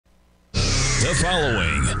The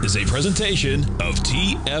following is a presentation of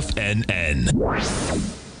TFNN.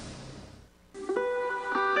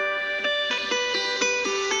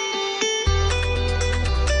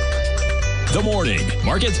 The Morning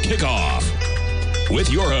Market Kickoff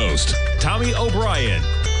with your host, Tommy O'Brien.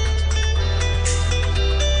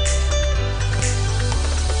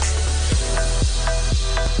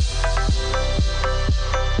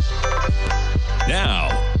 Now,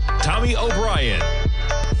 Tommy O'Brien.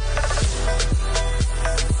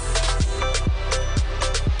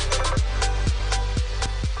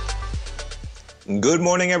 Good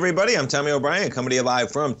morning, everybody. I'm Tommy O'Brien, coming to you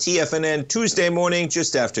live from TFNN Tuesday morning,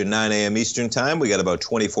 just after 9 a.m. Eastern Time. We got about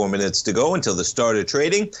 24 minutes to go until the start of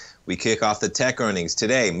trading. We kick off the tech earnings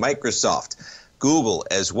today. Microsoft, Google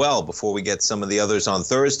as well. Before we get some of the others on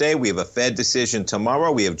Thursday, we have a Fed decision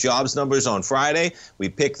tomorrow. We have jobs numbers on Friday. We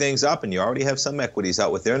pick things up, and you already have some equities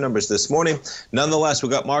out with their numbers this morning. Nonetheless, we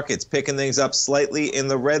got markets picking things up slightly in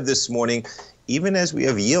the red this morning, even as we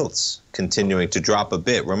have yields continuing to drop a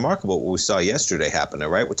bit. Remarkable what we saw yesterday happening,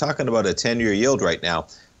 right? We're talking about a 10-year yield right now,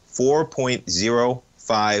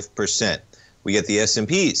 4.05%. We get the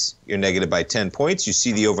S&Ps. You're negative by 10 points. You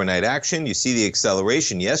see the overnight action. You see the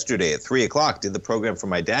acceleration yesterday at 3 o'clock. Did the program for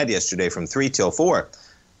my dad yesterday from 3 till 4.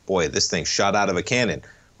 Boy, this thing shot out of a cannon.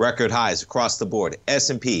 Record highs across the board.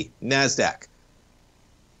 S&P, NASDAQ,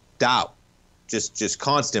 Dow, just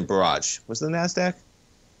constant barrage. Was the NASDAQ?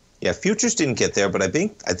 Yeah, futures didn't get there, but I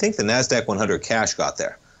think the NASDAQ 100 cash got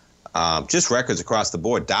there. Just records across the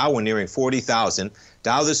board. Dow, we're nearing 40,000.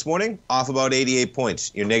 Dow this morning, off about 88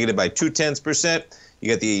 points. You're negative by 0.2%. You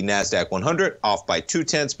get the NASDAQ 100 off by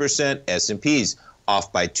 0.2%. S&Ps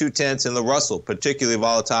off by 0.2%. And the Russell, particularly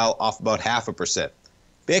volatile, off about 0.5%.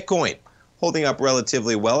 Bitcoin holding up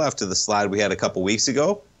relatively well after the slide we had a couple weeks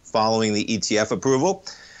ago following the ETF approval.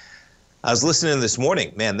 I was listening this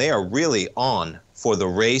morning. Man, they are really on for the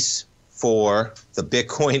race for the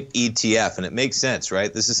Bitcoin ETF, and it makes sense,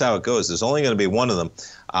 right? This is how it goes. There's only going to be one of them.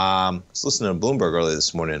 I was listening to Bloomberg earlier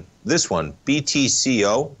this morning. This one,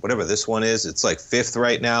 BTCO, whatever this one is, it's like 5th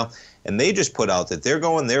right now, and they just put out that they're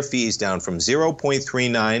going their fees down from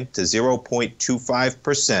 0.39 to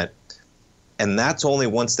 0.25%, and that's only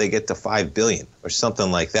once they get to 5 billion or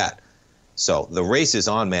something like that. So the race is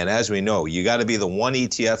on, man. As we know, you got to be the one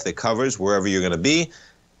ETF that covers wherever you're going to be.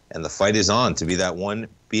 And the fight is on to be that one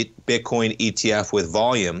Bitcoin ETF with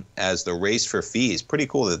volume as the race for fees. Pretty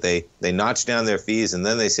cool that they notch down their fees, and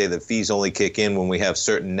then they say that fees only kick in when we have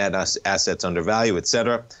certain net assets under value,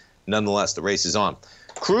 etc. Nonetheless, the race is on.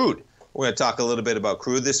 Crude. We're going to talk a little bit about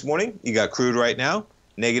crude this morning. You got crude right now,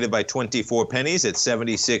 negative by 24 pennies at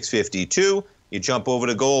 76.52. You jump over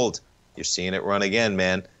to gold. You're seeing it run again,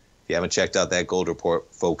 man. If you haven't checked out that gold report,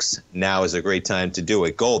 folks, now is a great time to do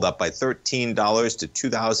it. Gold up by $13 to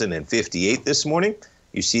 $2,058 this morning.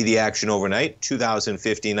 You see the action overnight,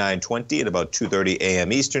 $2,059.20 at about 2:30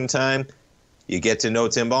 a.m. Eastern Time. You get to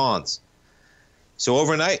notes and bonds. So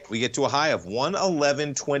overnight, we get to a high of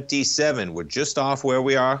 111.27. We're just off where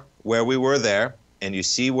we were there. And you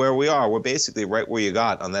see where we are. We're basically right where you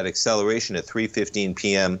got on that acceleration at 3:15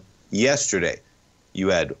 p.m. yesterday. You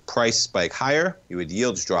had price spike higher. You had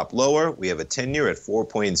yields drop lower. We have a 10-year at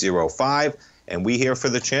 4.05. And we hear for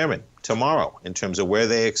the chairman tomorrow in terms of where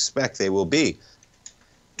they expect they will be.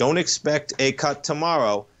 Don't expect a cut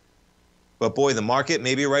tomorrow. But, boy, the market,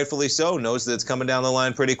 maybe rightfully so, knows that it's coming down the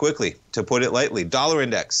line pretty quickly, to put it lightly. Dollar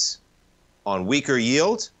index on weaker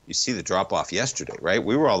yield. You see the drop-off yesterday, right?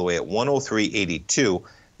 We were all the way at 103.82.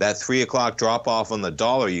 That 3 o'clock drop-off on the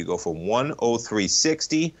dollar, you go from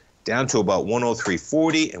 103.60 down to about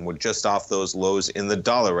 103.40, and we're just off those lows in the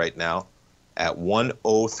dollar right now at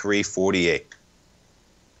 103.48.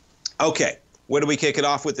 Okay, where do we kick it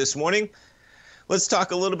off with this morning? Let's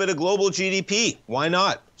talk a little bit of global GDP. Why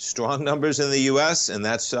not? Strong numbers in the U.S., and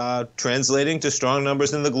that's translating to strong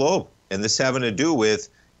numbers in the globe. And this having to do with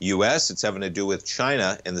U.S., it's having to do with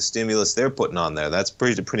China and the stimulus they're putting on there. That's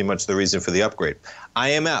pretty much the reason for the upgrade.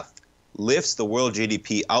 IMF lifts the world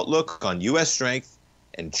GDP outlook on U.S. strength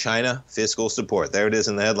and China fiscal support. There it is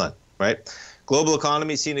in the headline, right? Global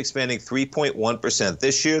economy seen expanding 3.1%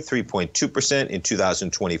 this year, 3.2% in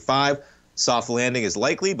 2025. Soft landing is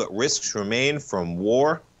likely, but risks remain from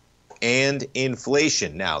war and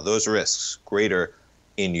inflation. Now, those risks greater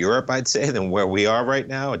in Europe, I'd say, than where we are right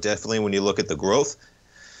now. Definitely when you look at the growth.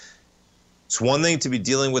 It's one thing to be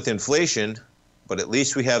dealing with inflation, but at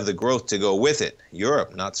least we have the growth to go with it.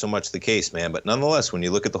 Europe, not so much the case, man. But nonetheless, when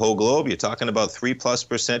you look at the whole globe, you're talking about 3+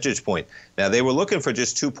 percentage point. Now, they were looking for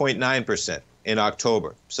just 2.9% in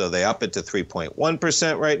October. So they up it to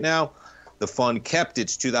 3.1% right now. The fund kept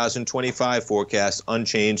its 2025 forecast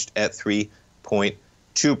unchanged at 3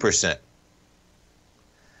 3.2%.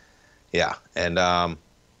 Yeah, and,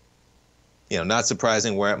 not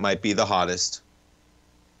surprising where it might be the hottest.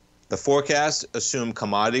 The forecast assume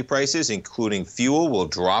commodity prices, including fuel, will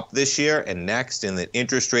drop this year and next, and that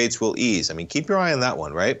interest rates will ease. I mean, keep your eye on that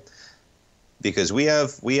one, right? Because we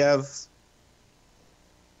have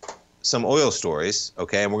some oil stories,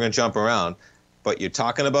 okay, and we're going to jump around, but you're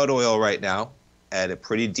talking about oil right now at a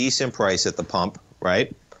pretty decent price at the pump,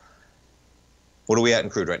 right? What are we at in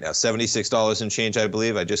crude right now? $76 and change, I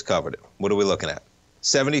believe. I just covered it. What are we looking at?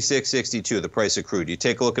 $76.62, the price of crude. You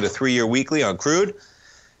take a look at a 3-year weekly on crude.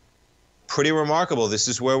 Pretty remarkable. This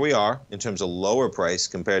is where we are in terms of lower price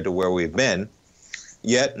compared to where we've been.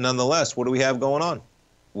 Yet, nonetheless, what do we have going on?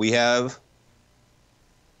 We have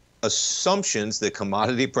assumptions that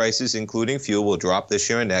commodity prices, including fuel, will drop this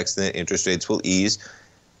year and next, and that interest rates will ease.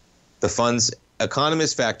 The fund's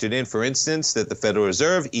economists factored in, for instance, that the Federal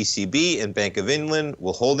Reserve, ECB, and Bank of England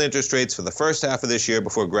will hold interest rates for the first half of this year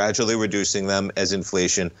before gradually reducing them as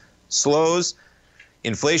inflation slows.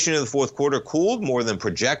 Inflation in the fourth quarter cooled more than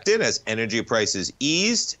projected as energy prices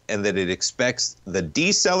eased, and that it expects the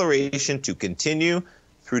deceleration to continue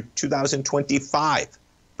through 2025,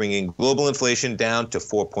 bringing global inflation down to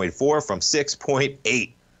 4.4 from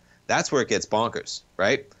 6.8. That's where it gets bonkers,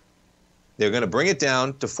 right? They're going to bring it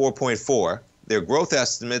down to 4.4. Their growth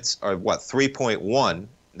estimates are, 3.1.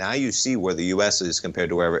 Now you see where the U.S. is compared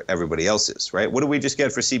to where everybody else is, right? What do we just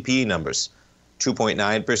get for CPE numbers?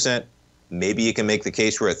 2.9%. Maybe you can make the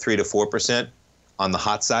case we're at 3 to 4%. On the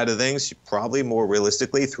hot side of things, probably more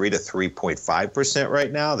realistically, 3 to 3.5%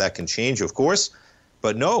 right now. That can change, of course.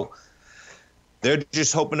 But no, they're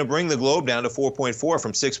just hoping to bring the globe down to 4.4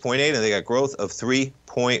 from 6.8, and they got growth of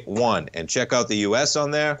 3.1. And check out the U.S.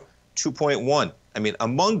 on there, 2.1. I mean,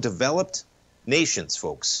 among developed nations,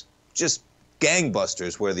 folks, just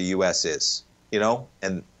gangbusters where the U.S. is,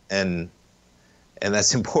 and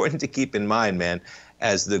that's important to keep in mind, man,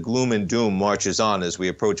 as the gloom and doom marches on as we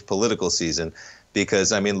approach political season.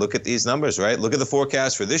 Because, I mean, look at these numbers, right? Look at the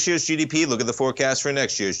forecast for this year's GDP. Look at the forecast for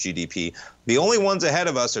next year's GDP. The only ones ahead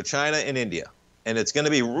of us are China and India. And it's going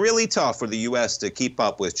to be really tough for the U.S. to keep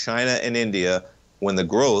up with China and India when the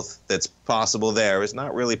growth that's possible there is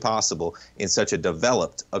not really possible in such a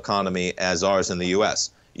developed economy as ours in the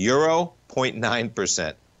U.S. Euro,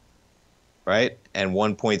 0.9%, right? And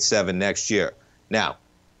 1.7 next year. Now,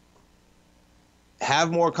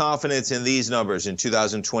 have more confidence in these numbers in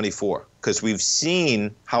 2024, because we've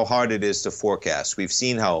seen how hard it is to forecast. We've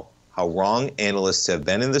seen how wrong analysts have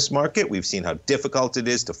been in this market. We've seen how difficult it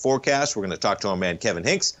is to forecast. We're going to talk to our man Kevin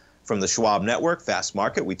Hinks from the Schwab Network, Fast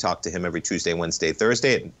Market. We talk to him every Tuesday, Wednesday,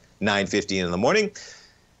 Thursday at 9:15 in the morning.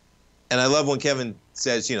 And I love when Kevin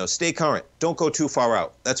says, stay current. Don't go too far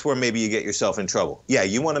out. That's where maybe you get yourself in trouble. Yeah,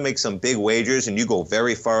 you want to make some big wagers and you go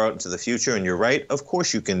very far out into the future and you're right. Of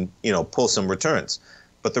course you can, pull some returns.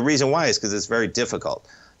 But the reason why is because it's very difficult.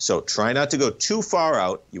 So try not to go too far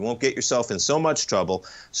out. You won't get yourself in so much trouble.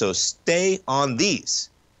 So stay on these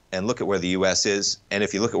and look at where the U.S. is. And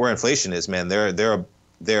if you look at where inflation is, man,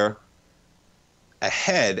 they're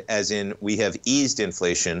ahead, as in we have eased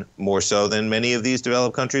inflation more so than many of these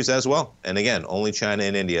developed countries as well. And again, only China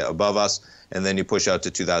and India above us, and then you push out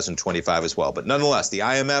to 2025 as well. But nonetheless, the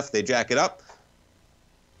IMF, they jack it up.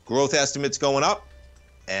 Growth estimates going up.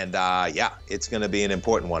 And it's going to be an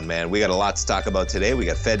important one, man. We got a lot to talk about today. We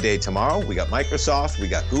got Fed Day tomorrow. We got Microsoft. We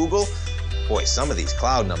got Google. Boy, some of these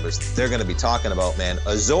cloud numbers they're going to be talking about, man.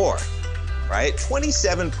 Azure, right?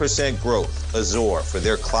 27% growth, Azure, for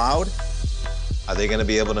their cloud. Are they going to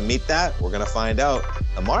be able to meet that? We're going to find out.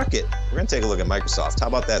 The market, we're going to take a look at Microsoft. How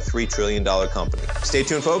about that $3 trillion company? Stay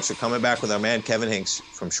tuned, folks. We're coming back with our man Kevin Hinks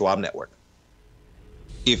from Schwab Network.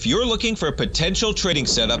 If you're looking for potential trading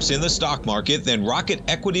setups in the stock market, then Rocket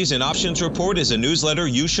Equities and Options Report is a newsletter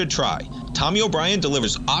you should try. Tommy O'Brien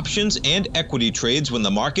delivers options and equity trades when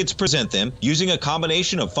the markets present them, using a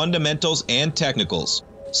combination of fundamentals and technicals.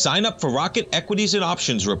 Sign up for Rocket Equities and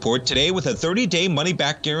Options Report today with a 30-day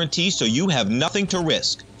money-back guarantee, so you have nothing to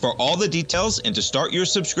risk. For all the details and to start your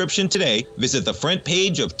subscription today, visit the front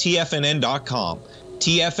page of TFNN.com.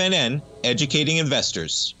 TFNN, educating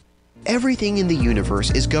investors. Everything in the universe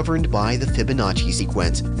is governed by the Fibonacci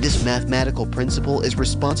sequence. This mathematical principle is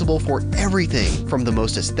responsible for everything from the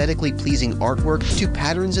most aesthetically pleasing artwork to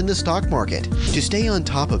patterns in the stock market. To stay on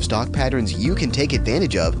top of stock patterns you can take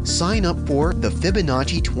advantage of, sign up for the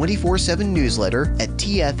Fibonacci 24/7 newsletter at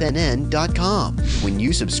TFNN.com. When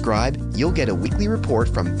you subscribe, you'll get a weekly report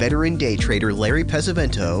from veteran day trader Larry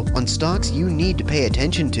Pesavento on stocks you need to pay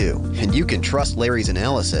attention to. And you can trust Larry's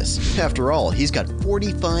analysis. After all, he's got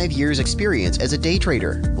 45 years years' experience as a day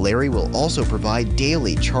trader. Larry will also provide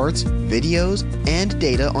daily charts, videos, and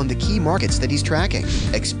data on the key markets that he's tracking.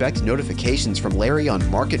 Expect notifications from Larry on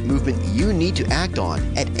market movement you need to act on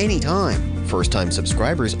at any time. First-time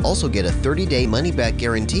subscribers also get a 30-day money-back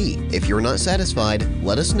guarantee. If you're not satisfied,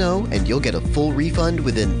 let us know and you'll get a full refund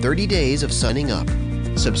within 30 days of signing up.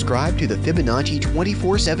 Subscribe to the Fibonacci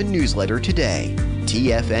 24/7 newsletter today.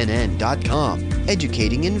 TFNN.com,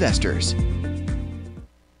 educating investors.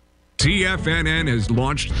 TFNN has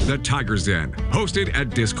launched the Tiger's Den, hosted at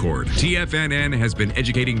Discord. TFNN has been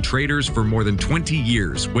educating traders for more than 20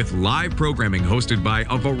 years with live programming hosted by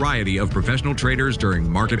a variety of professional traders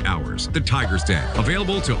during market hours. The Tiger's Den,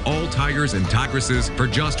 available to all tigers and tigresses for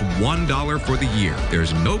just $1 for the year.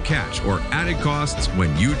 There's no catch or added costs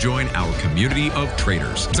when you join our community of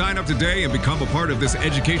traders. Sign up today and become a part of this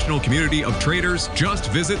educational community of traders. Just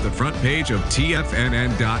visit the front page of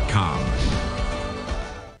TFNN.com.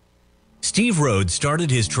 Steve Rhodes started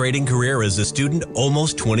his trading career as a student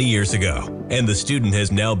almost 20 years ago, and the student has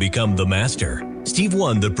now become the master. Steve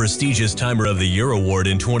won the prestigious Timer of the Year award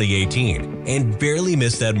in 2018 and barely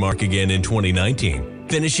missed that mark again in 2019,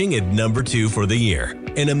 finishing at number 2 for the year.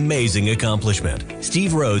 An amazing accomplishment.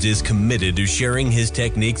 Steve Rhodes is committed to sharing his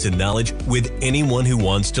techniques and knowledge with anyone who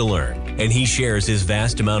wants to learn, and he shares his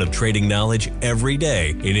vast amount of trading knowledge every day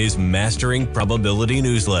in his Mastering Probability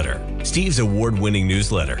newsletter. Steve's award-winning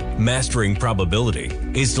newsletter, Mastering Probability,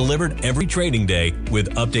 is delivered every trading day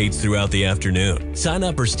with updates throughout the afternoon. Sign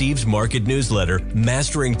up for Steve's market newsletter,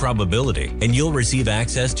 Mastering Probability, and you'll receive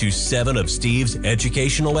access to 7 of Steve's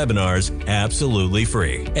educational webinars absolutely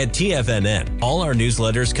free. At TFNN, all our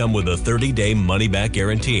newsletters come with a 30-day money-back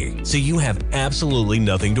guarantee, so you have absolutely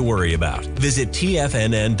nothing to worry about. Visit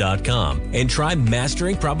TFNN.com and try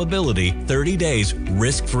Mastering Probability 30 days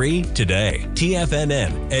risk-free today.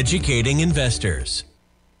 TFNN, educating investors.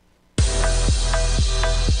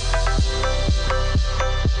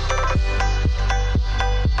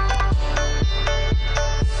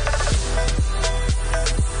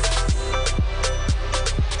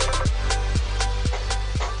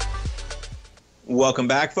 Welcome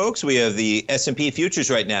back, folks. We have the S&P futures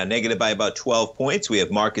right now, negative by about 12 points. We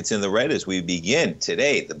have markets in the red as we begin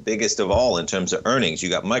today, the biggest of all in terms of earnings. You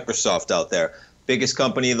got Microsoft out there, biggest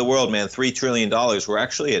company in the world, man, $3 trillion. We're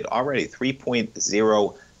actually at already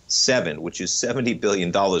 3.07, which is $70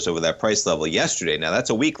 billion over that price level yesterday. Now,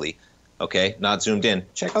 that's a weekly. Okay, not zoomed in.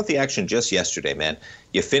 Check out the action just yesterday, man.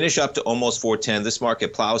 You finish up to almost 410. This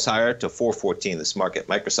market plows higher to 414. This market,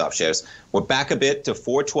 Microsoft shares. We're back a bit to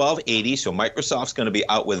 412.80. So Microsoft's going to be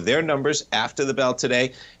out with their numbers after the bell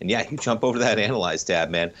today. And yeah, you jump over to that Analyze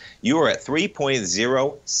tab, man. You are at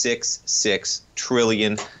 $3.066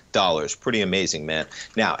 trillion. Pretty amazing, man.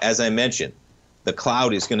 Now, as I mentioned, the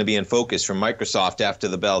cloud is going to be in focus for Microsoft after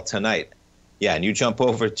the bell tonight. Yeah, and you jump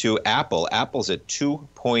over to Apple. Apple's at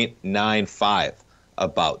 2.95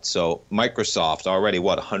 about. So Microsoft already,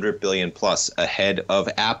 what, 100 billion plus ahead of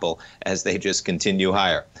Apple as they just continue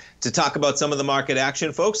higher. To talk about some of the market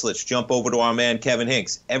action, folks, let's jump over to our man Kevin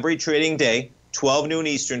Hinks. Every trading day, 12 noon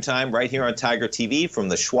Eastern time, right here on Tiger TV from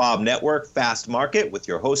the Schwab Network, Fast Market, with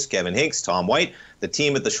your hosts Kevin Hinks, Tom White, the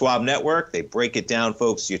team at the Schwab Network. They break it down,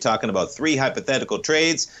 folks. You're talking about 3 hypothetical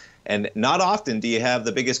trades. And not often do you have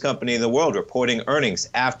the biggest company in the world reporting earnings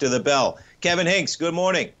after the bell. Kevin Hinks, good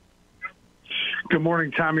morning. Good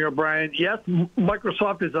morning, Tommy O'Brien. Yes,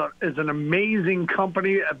 Microsoft is an amazing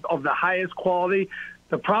company of the highest quality.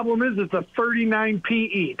 The problem is it's a 39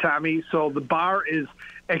 PE, Tommy, so the bar is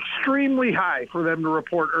extremely high for them to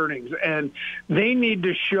report earnings. And they need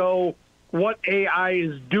to show what AI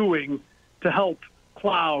is doing to help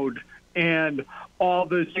cloud and all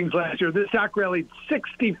those things last year. This stock rallied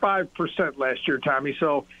 65% last year, Tommy.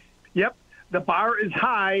 So, yep, the bar is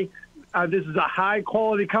high. This is a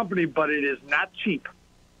high-quality company, but it is not cheap.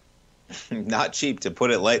 Not cheap, to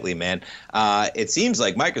put it lightly, man. It seems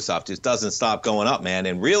like Microsoft just doesn't stop going up, man.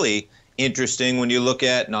 And really interesting when you look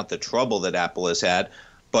at not the trouble that Apple has had,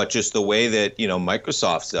 but just the way that, you know,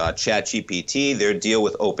 Microsoft's ChatGPT, their deal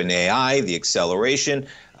with OpenAI, the acceleration.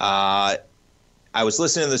 I was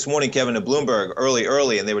listening this morning, Kevin, to Bloomberg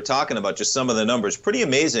early, and they were talking about just some of the numbers. Pretty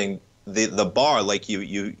amazing, the bar, like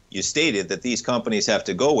you stated, that these companies have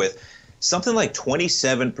to go with. Something like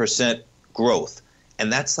 27% growth,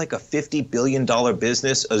 and that's like a $50 billion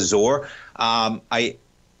business, Azure.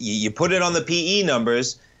 You put it on the PE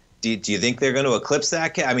numbers. Do you think they're going to eclipse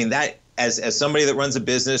that? I mean, that as somebody that runs a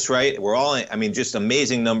business, right, we're all, I mean, just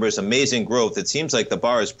amazing numbers, amazing growth. It seems like the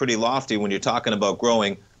bar is pretty lofty when you're talking about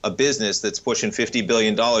growing a business that's pushing $50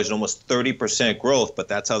 billion and almost 30% growth, but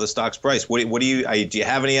that's how the stock's priced. Do you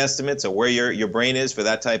have any estimates of where your brain is for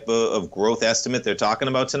that type of growth estimate they're talking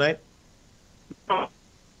about tonight?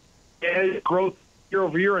 Growth year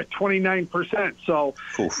over year at 29%. So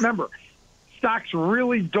remember, stocks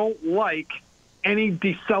really don't like any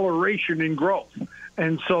deceleration in growth.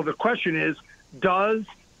 And so the question is, does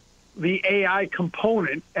the AI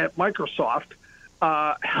component at Microsoft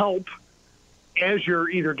help as you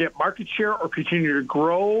either get market share or continue to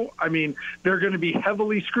grow? I mean, they're going to be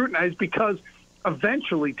heavily scrutinized because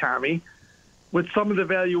eventually, Tommy, with some of the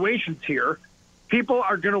valuations here, people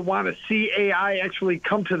are going to want to see AI actually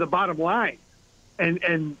come to the bottom line.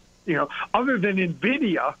 And you know, other than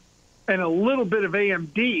NVIDIA and a little bit of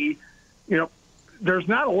AMD, you know, there's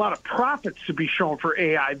not a lot of profits to be shown for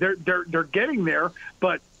AI. They're getting there,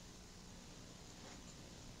 but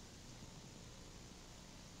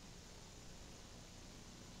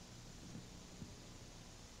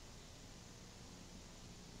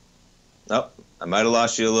oh, I might have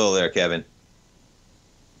lost you a little there, Kevin.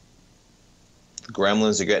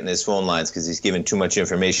 Gremlins are getting his phone lines because he's giving too much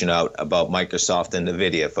information out about Microsoft and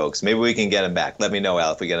NVIDIA, folks. Maybe we can get him back. Let me know,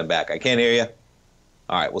 Al, if we get him back. I can't hear you.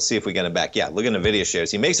 All right, we'll see if we get him back. Yeah, look at NVIDIA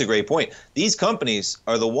shares. He makes a great point. These companies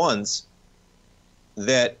are the ones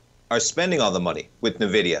that are spending all the money with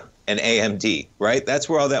NVIDIA and AMD, right? That's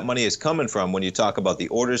where all that money is coming from when you talk about the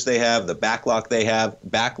orders they have, the backlog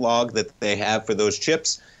that they have for those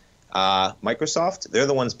chips. Microsoft, they're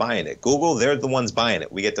the ones buying it. Google, they're the ones buying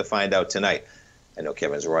it. We get to find out tonight. I know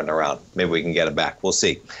Kevin's running around. Maybe we can get him back. We'll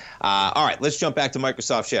see. All right, let's jump back to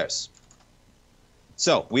Microsoft shares.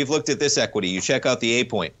 So we've looked at this equity. You check out the A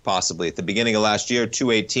point, possibly, at the beginning of last year,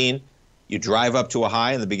 218. You drive up to a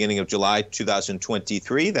high in the beginning of July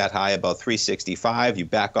 2023, that high about 365. You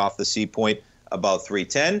back off the C point about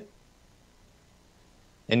 310.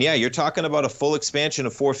 And yeah, you're talking about a full expansion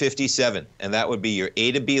of 457, and that would be your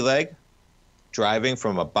A to B leg, driving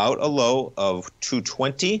from about a low of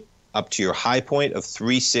 220 up to your high point of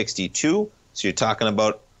 362. So you're talking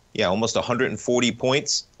about, yeah, almost 140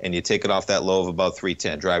 points, and you take it off that low of about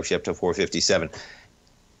 310, drives you up to 457.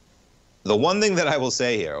 The one thing that I will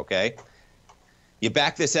say here, okay, you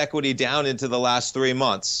back this equity down into the last 3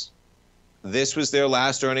 months. This was their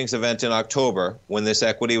last earnings event in October when this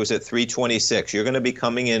equity was at 326. You're going to be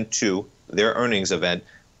coming into their earnings event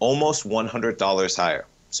almost $100 higher.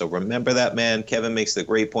 So remember that, man. Kevin makes the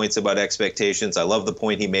great points about expectations. I love the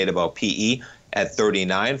point he made about PE at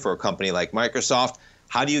 39 for a company like Microsoft.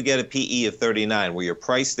 How do you get a PE of 39 where your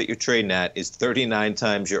price that you're trading at is 39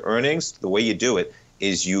 times your earnings? The way you do it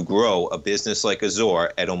is you grow a business like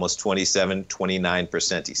Azure at almost 27,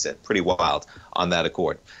 29%, he said. Pretty wild on that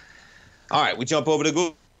accord. All right, we jump over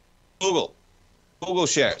to Google. Google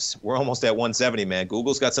shares. We're almost at 170, man.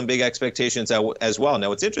 Google's got some big expectations as well. Now,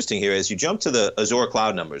 what's interesting here is you jump to the Azure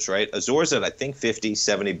cloud numbers, right? Azure's at, I think, 50,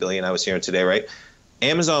 70 billion I was hearing today, right?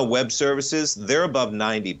 Amazon Web Services, they're above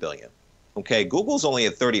 90 billion. Okay, Google's only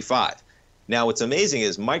at 35. Now, what's amazing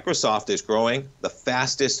is Microsoft is growing the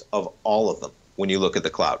fastest of all of them when you look at the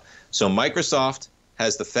cloud. So Microsoft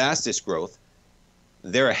has the fastest growth.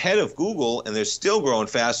 They're ahead of Google, and they're still growing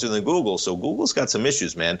faster than Google. So Google's got some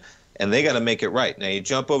issues, man, and they got to make it right. Now, you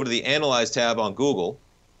jump over to the Analyze tab on Google,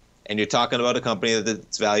 and you're talking about a company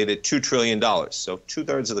that's valued at $2 trillion. So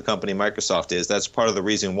 2/3 of the company Microsoft is. That's part of the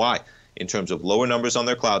reason why, in terms of lower numbers on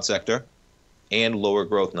their cloud sector and lower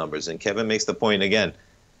growth numbers. And Kevin makes the point again,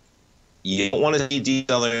 you don't want to see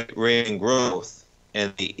decelerating growth.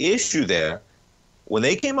 And the issue there, when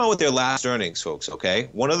they came out with their last earnings, folks, okay,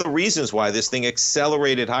 one of the reasons why this thing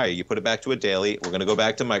accelerated higher, you put it back to a daily. We're going to go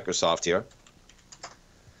back to Microsoft here.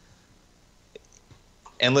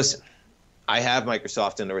 And listen, I have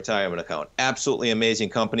Microsoft in a retirement account. Absolutely amazing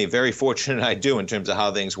company. Very fortunate I do in terms of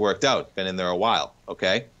how things worked out. Been in there a while,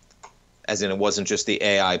 okay? As in it wasn't just the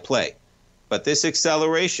AI play. But this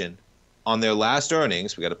acceleration on their last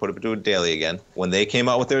earnings, we got to put it to a daily again, when they came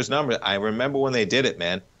out with their numbers, I remember when they did it,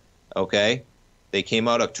 man, okay? They came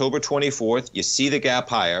out October 24th. You see the gap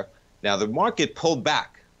higher. Now, the market pulled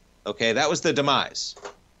back, okay? That was the demise.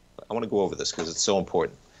 I want to go over this because it's so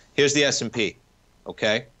important. Here's the S&P,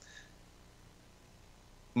 okay?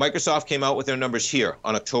 Microsoft came out with their numbers here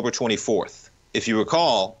on October 24th. If you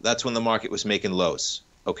recall, that's when the market was making lows.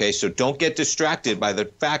 Okay, so don't get distracted by the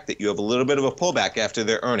fact that you have a little bit of a pullback after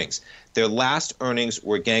their earnings. Their last earnings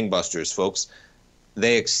were gangbusters, folks.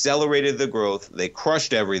 They accelerated the growth. They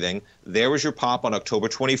crushed everything. There was your pop on October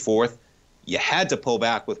 24th. You had to pull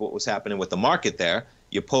back with what was happening with the market there.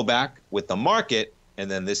 You pull back with the market,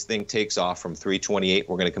 and then this thing takes off from 328.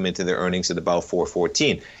 We're going to come into their earnings at about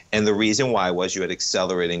 414. And the reason why was you had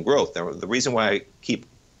accelerating growth. Now, the reason why I keep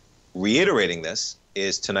reiterating this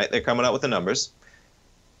is tonight they're coming out with the numbers.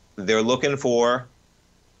 They're looking for,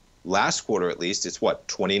 last quarter at least, it's what,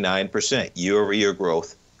 29% year-over-year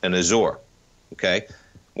growth in Azure, okay?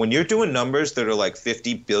 When you're doing numbers that are like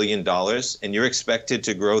 $50 billion and you're expected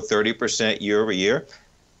to grow 30% year over year,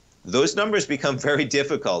 those numbers become very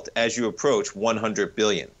difficult as you approach 100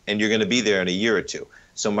 billion, and you're going to be there in a year or two.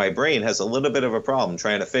 So my brain has a little bit of a problem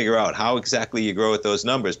trying to figure out how exactly you grow at those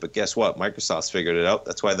numbers. But guess what? Microsoft's figured it out.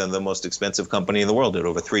 That's why they're the most expensive company in the world at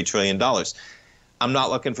over $3 trillion. I'm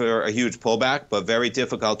not looking for a huge pullback, but very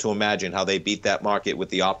difficult to imagine how they beat that market with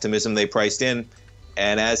the optimism they priced in.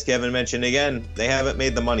 And as Kevin mentioned again, they haven't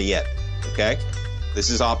made the money yet, okay? This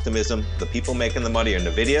is optimism. The people making the money are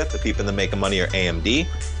NVIDIA. The people that make the money are AMD.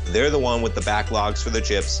 They're the one with the backlogs for the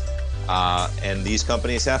chips. And these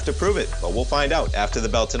companies have to prove it. But we'll find out after the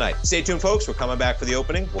bell tonight. Stay tuned, folks. We're coming back for the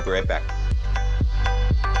opening. We'll be right back.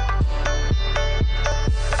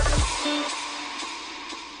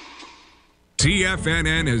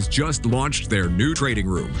 TFNN has just launched their new trading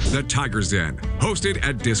room, the Tiger's Den. Hosted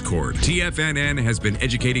at Discord, TFNN has been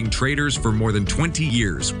educating traders for more than 20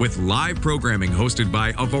 years with live programming hosted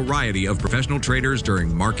by a variety of professional traders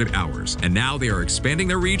during market hours. And now they are expanding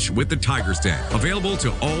their reach with the Tiger's Den, available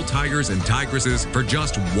to all tigers and tigresses for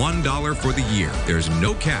just $1 for the year. There's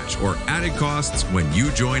no catch or added costs when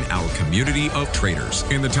you join our community of traders.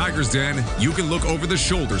 In the Tiger's Den, you can look over the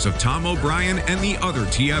shoulders of Tom O'Brien and the other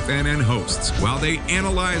TFNN hosts while they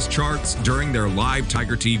analyze charts during their live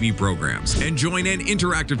Tiger TV programs, and join an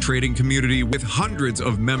interactive trading community with hundreds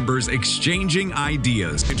of members exchanging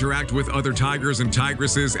ideas. Interact with other tigers and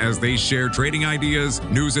tigresses as they share trading ideas,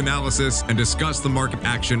 news analysis, and discuss the market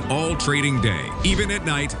action all trading day, even at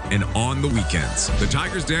night and on the weekends. The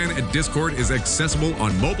Tiger's Den at Discord is accessible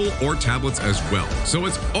on mobile or tablets as well, so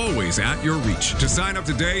it's always at your reach. To sign up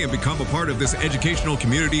today and become a part of this educational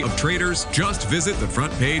community of traders, just visit the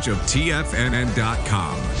front page of TFNN.com.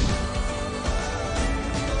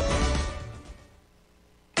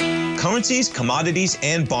 Currencies, commodities,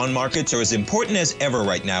 and bond markets are as important as ever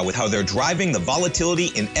right now with how they're driving the volatility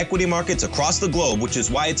in equity markets across the globe, which is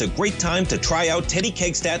why it's a great time to try out Teddy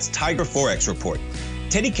Kakestat's Tiger Forex Report.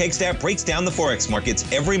 Teddy Kakestat breaks down the Forex markets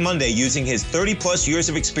every Monday using his 30-plus years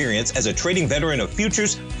of experience as a trading veteran of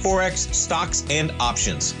futures, Forex, stocks, and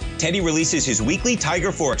options. Teddy releases his weekly Tiger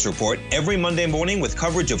Forex Report every Monday morning with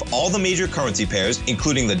coverage of all the major currency pairs,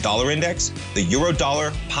 including the dollar index, the euro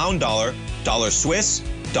dollar, pound dollar, dollar Swiss,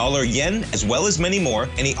 dollar yen, as well as many more,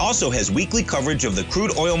 and he also has weekly coverage of the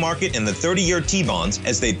crude oil market and the 30-year T-bonds,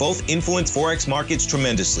 as they both influence Forex markets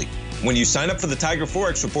tremendously. When you sign up for the Tiger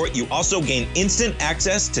Forex Report, you also gain instant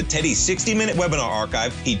access to Teddy's 60-minute webinar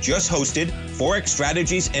archive he just hosted, Forex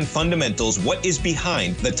Strategies and Fundamentals, What is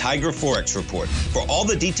Behind the Tiger Forex Report. For all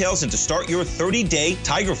the details and to start your 30-day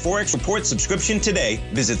Tiger Forex Report subscription today,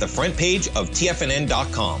 visit the front page of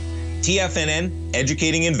TFNN.com. TFNN,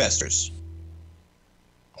 educating investors.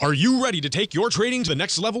 Are you ready to take your trading to the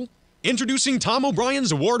next level? Introducing Tom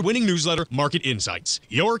O'Brien's award-winning newsletter, Market Insights,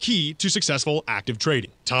 your key to successful active trading.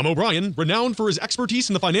 Tom O'Brien, renowned for his expertise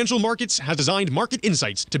in the financial markets, has designed Market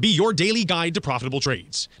Insights to be your daily guide to profitable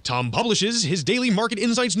trades. Tom publishes his daily Market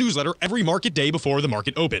Insights newsletter every market day before the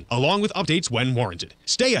market open, along with updates when warranted.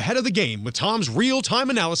 Stay ahead of the game with Tom's real-time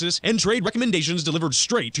analysis and trade recommendations delivered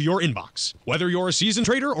straight to your inbox. Whether you're a seasoned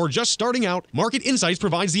trader or just starting out, Market Insights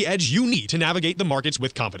provides the edge you need to navigate the markets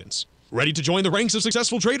with confidence. Ready to join the ranks of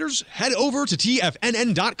successful traders? Head over to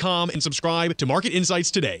TFNN.com and subscribe to Market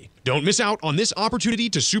Insights today. Don't miss out on this opportunity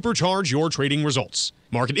to supercharge your trading results.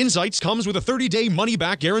 Market Insights comes with a 30-day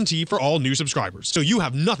money-back guarantee for all new subscribers, so you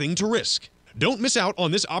have nothing to risk. Don't miss out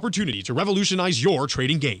on this opportunity to revolutionize your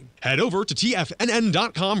trading game. Head over to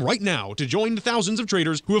TFNN.com right now to join the thousands of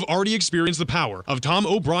traders who have already experienced the power of Tom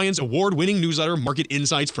O'Brien's award-winning newsletter, Market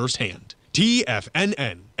Insights, firsthand.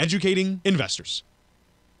 TFNN, educating investors.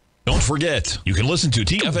 Don't forget, you can listen to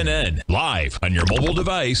TFNN live on your mobile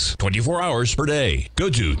device 24 hours per day. Go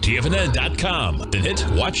to TFNN.com, then hit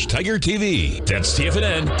Watch Tiger TV. That's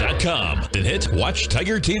TFNN.com, then hit Watch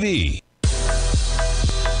Tiger TV.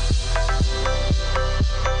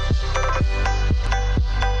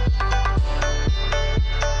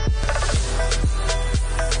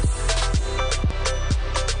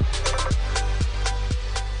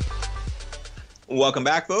 Welcome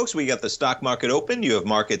back, folks. We got the stock market open. You have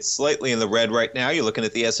markets slightly in the red right now. You're looking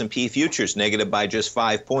at the S&P futures negative by just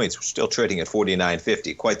 5 points. We're still trading at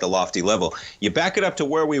 49.50, quite the lofty level. You back it up to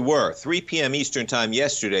where we were, 3 p.m. Eastern time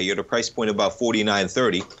yesterday. You're at a price point of about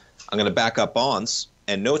 49.30. I'm going to back up bonds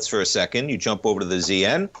and notes for a second. You jump over to the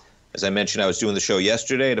ZN. As I mentioned, I was doing the show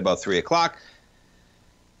yesterday at about 3 o'clock.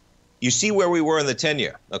 You see where we were in the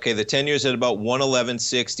 10-year. Okay, the 10-year is at about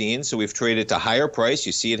 111.16, so we've traded to higher price.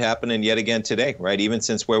 You see it happening yet again today, right? Even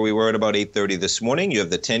since where we were at about 8:30 this morning, you have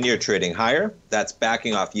the 10-year trading higher. That's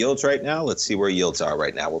backing off yields right now. Let's see where yields are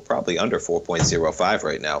right now. We're probably under 4.05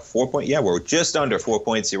 right now. We're just under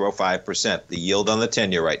 4.05%, the yield on the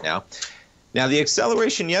 10-year right now. Now, the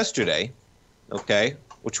acceleration yesterday, okay,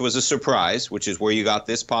 which was a surprise, which is where you got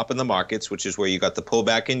this pop in the markets, which is where you got the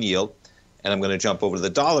pullback in yield. And I'm going to jump over to the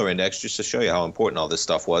dollar index just to show you how important all this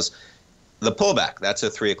stuff was. The pullback, that's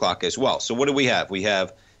at 3 o'clock as well. So what do we have? We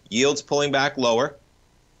have yields pulling back lower.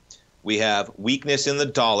 We have weakness in the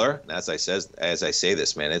dollar. As I say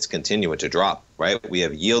this, man, it's continuing to drop, right? We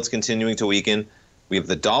have yields continuing to weaken. We have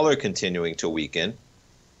the dollar continuing to weaken.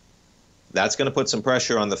 That's going to put some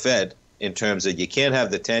pressure on the Fed in terms of you can't have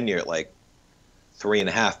the 10-year at like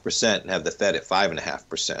 3.5% and have the Fed at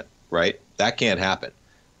 5.5%, right? That can't happen.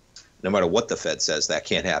 No matter what the Fed says, that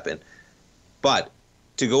can't happen. But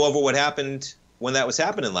to go over what happened when that was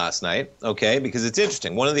happening last night, okay, because it's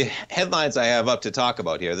interesting. One of the headlines I have up to talk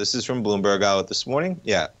about here, this is from Bloomberg out this morning.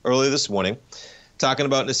 Yeah, early this morning, talking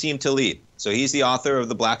about Nassim Taleb. So he's the author of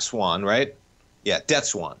The Black Swan, right? Yeah, Death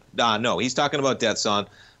Swan. No, he's talking about Death Swan,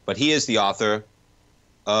 but he is the author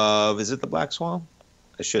of, is it The Black Swan?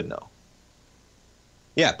 I should know.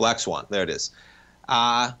 Yeah, Black Swan. There it is.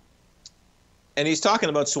 And he's talking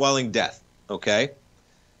about swelling debt, okay?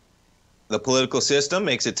 The political system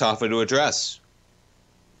makes it tougher to address.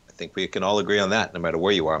 I think we can all agree on that, no matter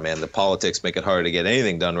where you are, man. The politics make it harder to get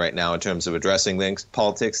anything done right now in terms of addressing things.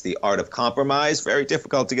 Politics, the art of compromise, very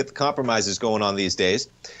difficult to get the compromises going on these days.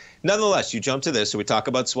 Nonetheless, you jump to this, so we talk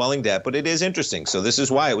about swelling debt, but it is interesting. So this is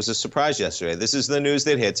why it was a surprise yesterday. This is the news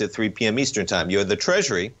that hits at 3 p.m. Eastern time. You have the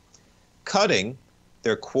Treasury cutting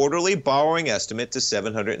their quarterly borrowing estimate to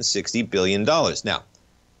 $760 billion. Now,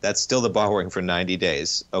 that's still the borrowing for 90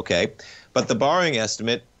 days, okay? But the borrowing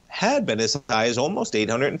estimate had been as high as almost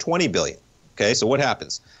 $820 billion, okay? So what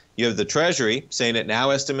happens? You have the Treasury saying it now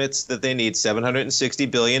estimates that they need $760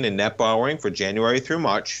 billion in net borrowing for January through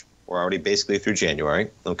March. We're already basically through January,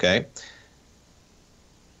 okay?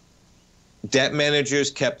 Debt managers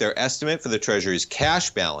kept their estimate for the Treasury's cash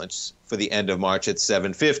balance for the end of March at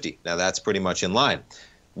 $750. Now, that's pretty much in line.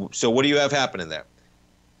 So what do you have happening there?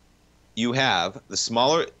 You have the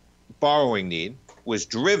smaller borrowing need was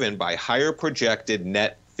driven by higher projected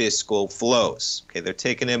net fiscal flows. Okay, they're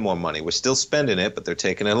taking in more money. We're still spending it, but they're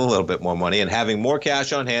taking in a little bit more money and having more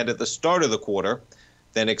cash on hand at the start of the quarter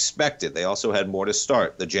than expected. They also had more to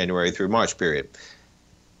start the January through March period.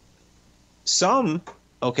 Some,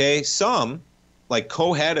 like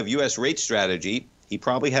co-head of U.S. rate strategy, he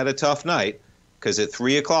probably had a tough night because at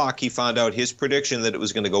 3 o'clock he found out his prediction that it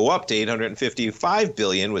was going to go up to $855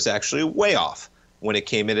 billion was actually way off. When it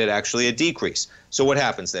came in at actually a decrease. So what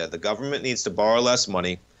happens there? The government needs to borrow less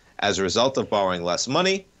money. As a result of borrowing less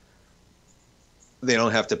money, they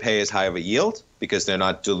don't have to pay as high of a yield because they're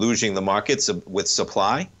not deluging the markets with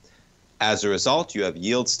supply. As a result, you have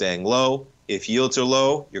yields staying low. If yields are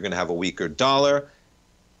low, you're going to have a weaker dollar.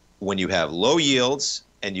 When you have low yields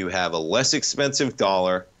and you have a less expensive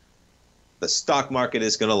dollar, the stock market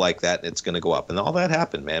is going to like that, and it's going to go up. And all that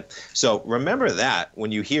happened, man. So remember that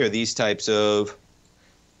when you hear these types of,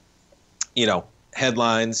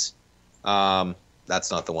 headlines.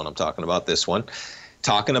 That's not the one I'm talking about, this one.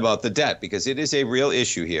 Talking about the debt, because it is a real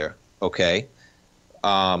issue here, okay?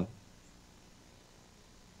 But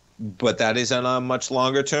that is on a much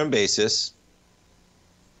longer term basis,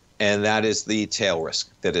 and that is the tail risk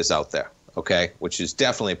that is out there, okay? Which is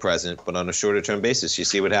definitely present, but on a shorter term basis, you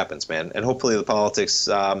see what happens, man. And hopefully the politics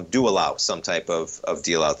do allow some type of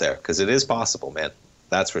deal out there, because it is possible, man.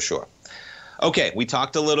 That's for sure. Okay, we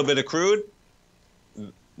talked a little bit of crude.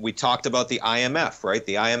 We talked about the IMF, right?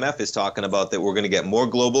 The IMF is talking about that we're going to get more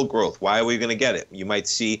global growth. Why are we going to get it? You might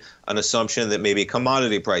see an assumption that maybe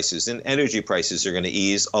commodity prices and energy prices are going to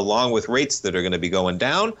ease along with rates that are going to be going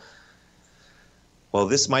down. Well,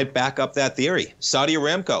 this might back up that theory. Saudi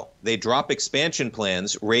Aramco, they drop expansion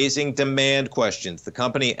plans, raising demand questions. The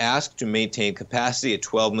company asked to maintain capacity at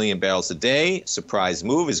 12 million barrels a day. Surprise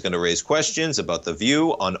move is going to raise questions about the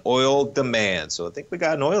view on oil demand. So I think we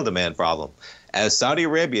got an oil demand problem. As Saudi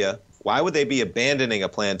Arabia, why would they be abandoning a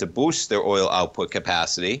plan to boost their oil output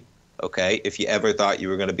capacity? okay, if you ever thought you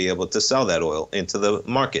were going to be able to sell that oil into the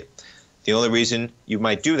market. The only reason you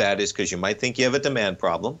might do that is because you might think you have a demand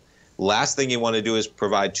problem. Last thing you want to do is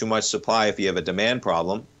provide too much supply if you have a demand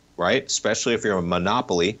problem, right? Especially if you're a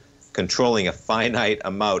monopoly controlling a finite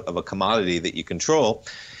amount of a commodity that you control.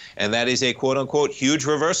 And that is a quote-unquote huge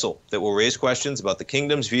reversal that will raise questions about the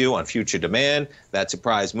kingdom's view on future demand. That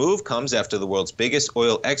surprise move comes after the world's biggest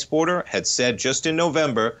oil exporter had said just in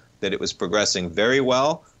November that it was progressing very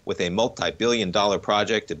well with a multi-billion-dollar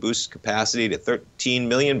project to boost capacity to 13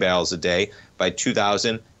 million barrels a day by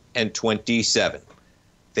 2027.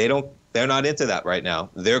 They're not into that right now.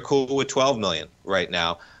 They're cool with 12 million right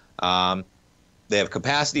now. They have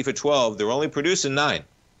capacity for 12. They're only producing 9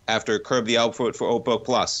 after curb the output for OPEC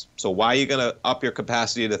Plus. So why are you going to up your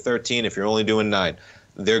capacity to 13 if you're only doing 9?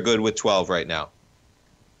 They're good with 12 right now.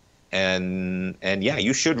 And yeah,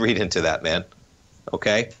 you should read into that, man.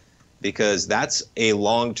 Okay? Because that's a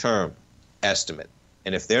long-term estimate.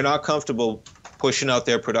 And if they're not comfortable pushing out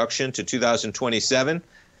their production to 2027,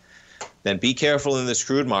 then be careful in this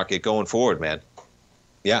crude market going forward, man.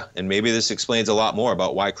 Yeah, and maybe this explains a lot more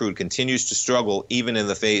about why crude continues to struggle even in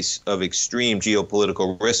the face of extreme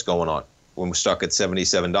geopolitical risk going on when we're stuck at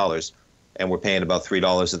 $77 and we're paying about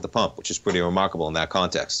 $3 at the pump, which is pretty remarkable in that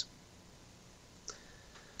context.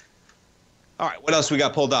 All right, what else we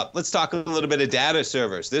got pulled up? Let's talk a little bit of data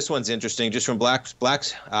servers. This one's interesting, just from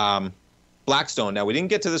Blackstone. Now, we didn't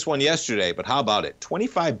get to this one yesterday, but how about it?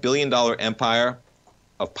 $25 billion empire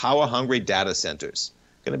of power-hungry data centers.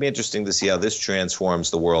 Going to be interesting to see how this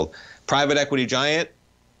transforms the world. Private equity giant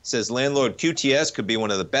says landlord QTS could be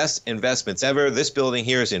one of the best investments ever. This building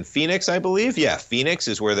here is in Phoenix, I believe. Yeah, Phoenix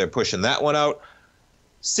is where they're pushing that one out.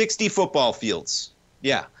 60 football fields.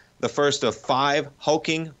 Yeah, the first of 5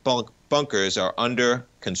 hulking bunkers are under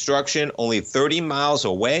construction only 30 miles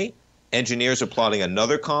away. Engineers are plotting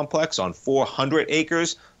another complex on 400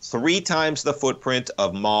 acres, 3 times the footprint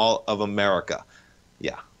of Mall of America.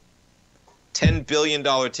 Yeah. $10 billion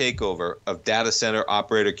takeover of data center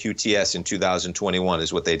operator QTS in 2021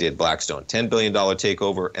 is what they did, Blackstone. $10 billion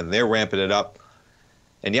takeover, and they're ramping it up.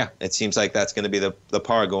 And yeah, it seems like that's going to be the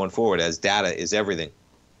par going forward, as data is everything,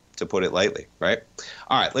 to put it lightly, right?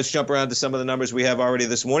 All right, let's jump around to some of the numbers we have already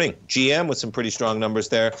this morning. GM with some pretty strong numbers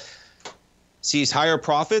there. Sees higher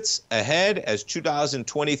profits ahead as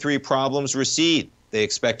 2023 problems recede. They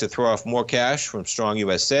expect to throw off more cash from strong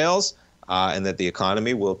U.S. sales. And that the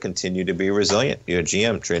economy will continue to be resilient. You know,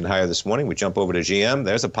 GM trading higher this morning. We jump over to GM.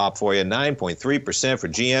 There's a pop for you, 9.3% for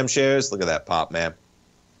GM shares. Look at that pop, man.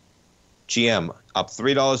 GM up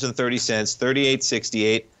 $3.30,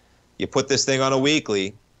 $38.68. You put this thing on a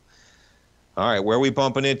weekly. All right, where are we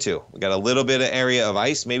bumping into? We got a little bit of area of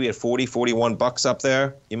ice, maybe at 40, 41 bucks up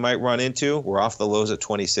there you might run into. We're off the lows at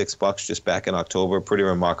 26 bucks just back in October. Pretty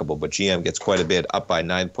remarkable, but GM gets quite a bit, up by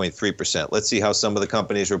 9.3%. Let's see how some of the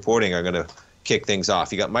companies reporting are going to kick things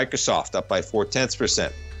off. You got Microsoft up by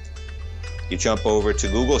 0.4%. You jump over to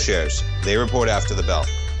Google shares. They report after the bell.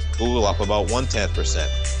 Google up about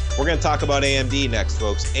 0.1%. We're going to talk about AMD next,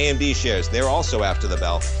 folks. AMD shares, they're also after the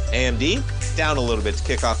bell. AMD down a little bit to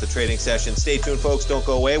kick off the trading session. Stay tuned, folks. Don't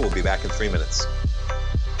go away. We'll be back in 3 minutes.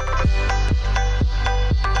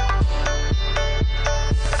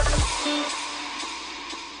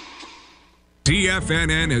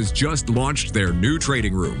 TFNN has just launched their new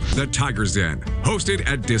trading room, the Tiger's Den. Hosted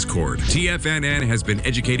at Discord, TFNN has been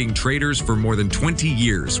educating traders for more than 20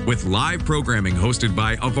 years with live programming hosted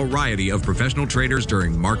by a variety of professional traders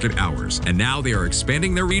during market hours. And now they are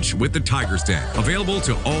expanding their reach with the Tiger's Den, available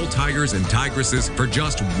to all tigers and tigresses for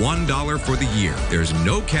just $1 for the year. There's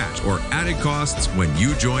no catch or added costs when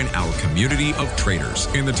you join our community of traders.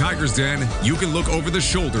 In the Tiger's Den, you can look over the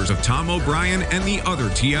shoulders of Tom O'Brien and the other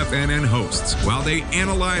TFNN hosts while they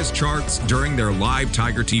analyze charts during their live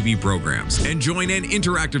Tiger TV programs, and join an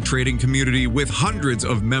interactive trading community with hundreds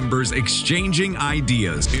of members exchanging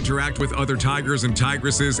ideas. Interact with other tigers and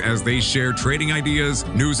tigresses as they share trading ideas,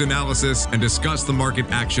 news analysis, and discuss the market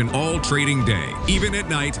action all trading day, even at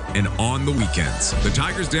night and on the weekends. The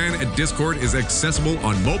Tiger's Den at Discord is accessible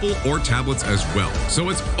on mobile or tablets as well, so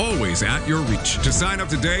it's always at your reach. To sign up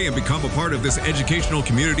today and become a part of this educational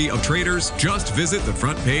community of traders, just visit the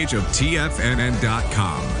front page of TFNN.com.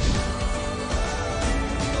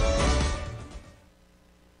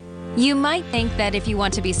 You might think that if you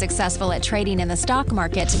want to be successful at trading in the stock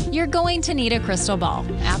market, you're going to need a crystal ball.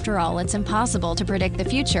 After all, it's impossible to predict the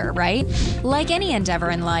future, right? Like any endeavor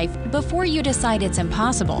in life, before you decide it's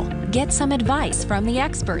impossible, get some advice from the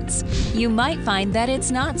experts. You might find that it's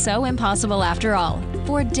not so impossible after all.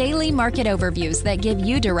 For daily market overviews that give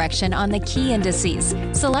you direction on the key indices,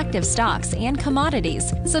 selective stocks, and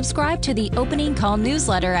commodities, subscribe to the Opening Call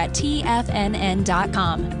newsletter at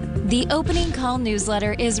TFNN.com. The Opening Call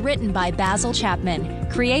newsletter is written by Basil Chapman,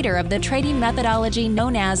 creator of the trading methodology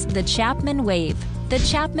known as the Chapman Wave. The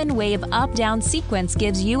Chapman Wave up-down sequence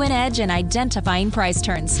gives you an edge in identifying price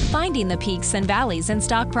turns, finding the peaks and valleys in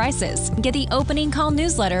stock prices. Get the Opening Call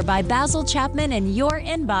newsletter by Basil Chapman in your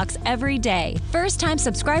inbox every day. First-time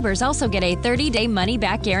subscribers also get a 30-day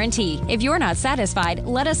money-back guarantee. If you're not satisfied,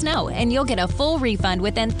 let us know, and you'll get a full refund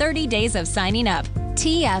within 30 days of signing up.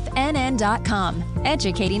 TFNN.com,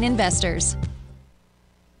 educating investors.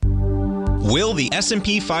 Will the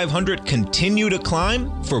S&P 500 continue to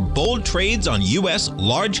climb? For bold trades on U.S.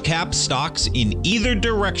 large-cap stocks in either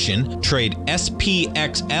direction, trade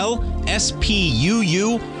SPXL,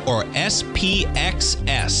 SPUU, or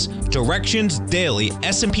SPXS. Directions Daily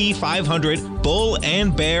S&P 500 Bull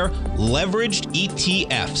and Bear Leveraged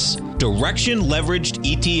ETFs. Direction Leveraged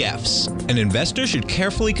ETFs. An investor should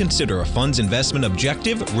carefully consider a fund's investment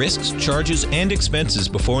objective, risks, charges, and expenses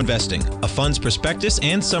before investing. A fund's prospectus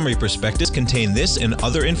and summary prospectus contain this and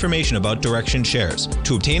other information about Direction shares.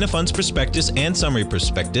 To obtain a fund's prospectus and summary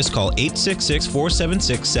prospectus, call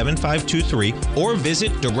 866-476-7523 or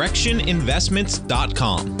visit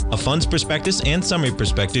directioninvestments.com. A fund's prospectus and summary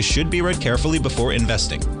prospectus should be read carefully before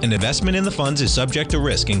investing. An investment in the funds is subject to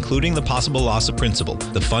risk, including the possible loss of principal.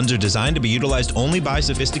 The funds are designed to be utilized only by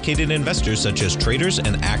sophisticated investors such as traders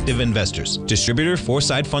and active investors. Distributor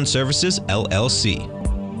Foreside Fund Services, LLC.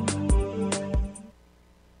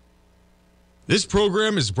 This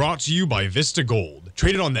program is brought to you by Vista Gold,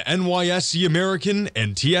 traded on the NYSE American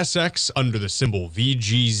and TSX under the symbol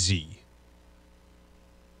VGZ.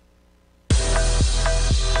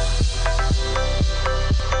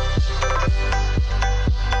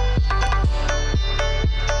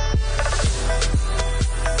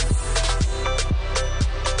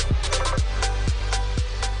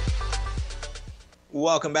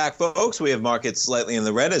 Welcome back, folks. We have markets slightly in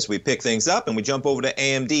the red as we pick things up, and we jump over to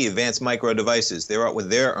AMD, Advanced Micro Devices. They're out with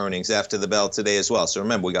their earnings after the bell today as well. So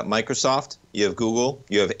remember, we got Microsoft, you have Google,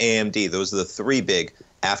 you have AMD. Those are the three big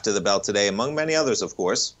after the bell today, among many others, of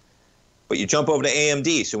course. But you jump over to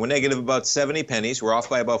AMD, so we're negative about 70 pennies. We're off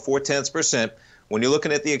by about 0.4%. When you're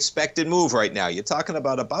looking at the expected move right now, you're talking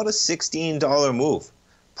about a $16 move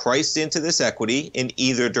priced into this equity in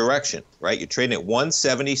either direction, right? You're trading at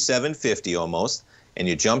 177.50 almost. And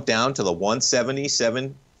you jump down to the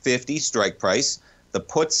 177.50 strike price. The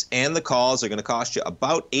puts and the calls are going to cost you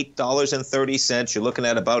about $8.30. You're looking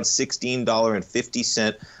at about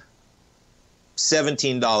 $16.50,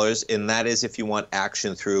 $17, and that is if you want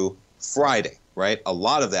action through Friday, right? A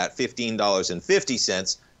lot of that,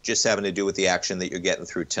 $15.50, just having to do with the action that you're getting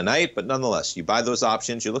through tonight. But nonetheless, you buy those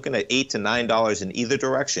options, you're looking at $8 to $9 in either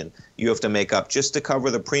direction you have to make up just to cover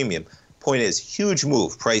the premium. Point is, huge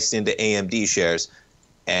move priced into AMD shares.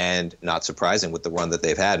 And not surprising with the run that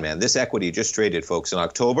they've had, man. This equity just traded, folks, in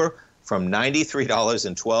October from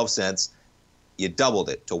 $93.12. You doubled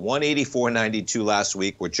it to $184.92 last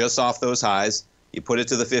week. We're just off those highs. You put it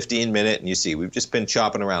to the 15-minute, and you see we've just been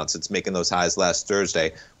chopping around since making those highs last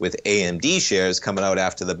Thursday with AMD shares coming out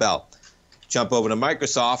after the bell. Jump over to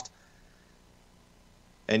Microsoft.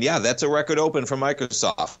 And yeah, that's a record open for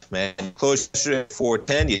Microsoft, man. You closed yesterday at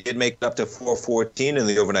 410. You did make it up to 414 in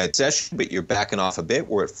the overnight session, but you're backing off a bit.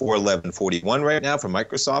 We're at 411.41 right now for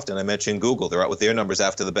Microsoft, and I mentioned Google. They're out with their numbers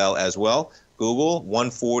after the bell as well. Google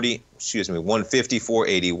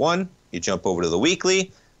 154.81. You jump over to the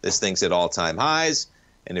weekly. This thing's at all-time highs,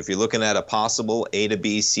 and if you're looking at a possible A to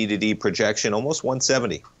B, C to D projection, almost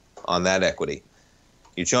 170 on that equity.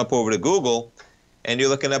 You jump over to Google, and you're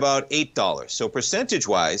looking at about $8. So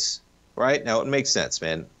percentage-wise, right, now it makes sense,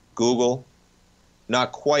 man. Google,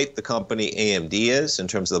 not quite the company AMD is in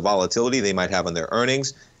terms of the volatility they might have on their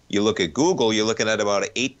earnings. You look at Google, you're looking at about an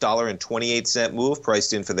 $8.28 move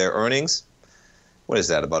priced in for their earnings. What is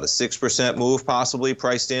that, about a 6% move possibly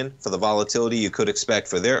priced in for the volatility you could expect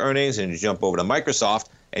for their earnings? And you jump over to Microsoft,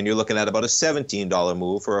 and you're looking at about a $17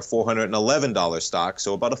 move for a $411 stock,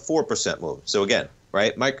 so about a 4% move. So again,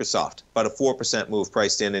 right? Microsoft, about a 4% move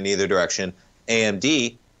priced in either direction.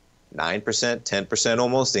 AMD, 9%, 10%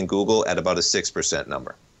 almost, and Google at about a 6%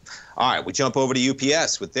 number. All right, we jump over to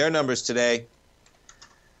UPS with their numbers today.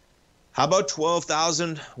 How about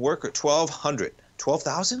 12,000 workers? 1,200.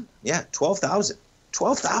 12,000? Yeah, 12,000.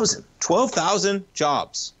 12,000. 12,000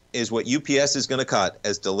 jobs is what UPS is going to cut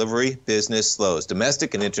as delivery business slows.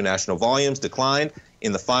 Domestic and international volumes declined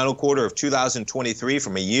in the final quarter of 2023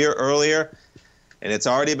 from a year earlier. And it's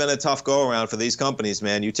already been a tough go-around for these companies,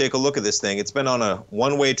 man. You take a look at this thing. It's been on a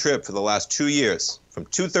one-way trip for the last 2 years. From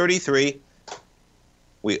 233,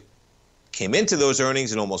 we came into those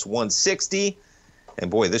earnings at almost 160.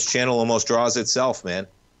 And, boy, this channel almost draws itself, man.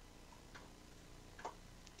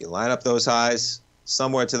 You line up those highs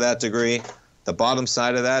somewhere to that degree. The bottom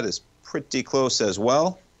side of that is pretty close as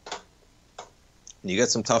well. And you get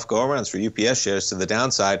some tough go-arounds for UPS shares to the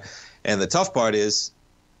downside. And the tough part is,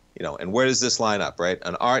 you know, and where does this line up, right?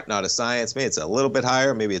 An art, not a science. Maybe it's a little bit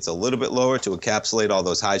higher. Maybe it's a little bit lower to encapsulate all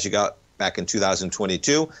those highs you got back in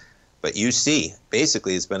 2022. But you see,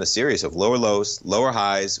 basically, it's been a series of lower lows, lower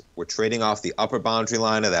highs. We're trading off the upper boundary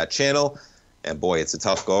line of that channel. And, boy, it's a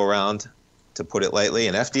tough go-around, to put it lightly.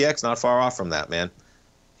 And FDX not far off from that, man.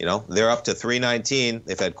 You know, they're up to 319.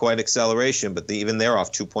 They've had quite acceleration, but even they're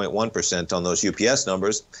off 2.1% on those UPS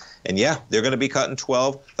numbers. And, yeah, they're going to be cutting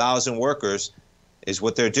 12,000 workers is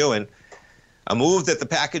what they're doing. A move that the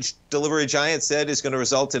package delivery giant said is going to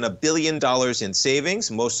result in $1 billion in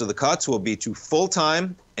savings. Most of the cuts will be to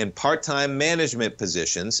full-time and part-time management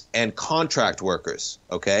positions and contract workers,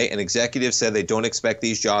 okay? And executives said they don't expect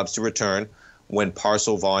these jobs to return when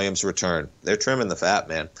parcel volumes return. They're trimming the fat,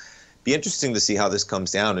 man. Be interesting to see how this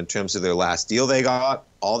comes down in terms of their last deal they got.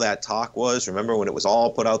 All that talk was, remember when it was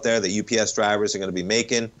all put out there that UPS drivers are going to be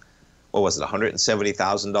making, what was it,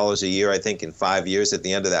 $170,000 a year, I think, in 5 years at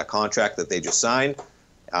the end of that contract that they just signed.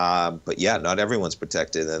 But, yeah, not everyone's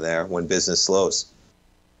protected in there when business slows.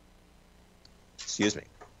 Excuse me.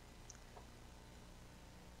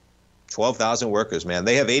 12,000 workers, man.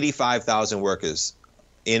 They have 85,000 workers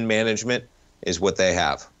in management is what they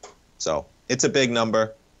have. So it's a big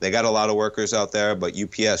number. They got a lot of workers out there, but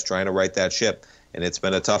UPS trying to right that ship, and it's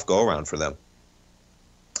been a tough go-around for them.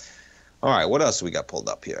 All right, what else we got pulled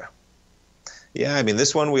up here? Yeah, I mean,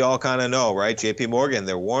 this one we all kind of know, right? JP Morgan,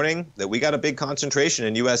 they're warning that we got a big concentration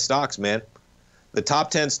in U.S. stocks, man. The top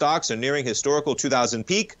 10 stocks are nearing historical 2000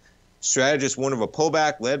 peak. Strategists warn of a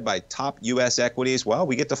pullback led by top U.S. equities. Well,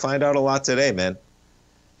 we get to find out a lot today, man.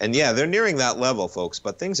 And, yeah, they're nearing that level, folks,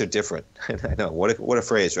 but things are different. I know, what a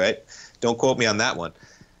phrase, right? Don't quote me on that one.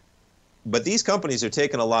 But these companies are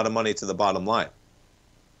taking a lot of money to the bottom line.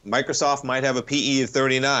 Microsoft might have a PE of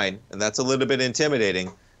 39, and that's a little bit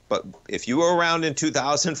intimidating. But if you were around in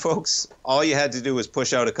 2000, folks, all you had to do was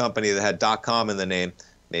push out a company that had .com in the name.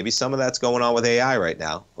 Maybe some of that's going on with AI right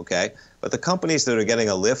now, okay? But the companies that are getting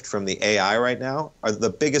a lift from the AI right now are the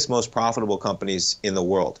biggest, most profitable companies in the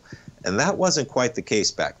world. And that wasn't quite the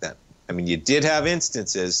case back then. I mean, you did have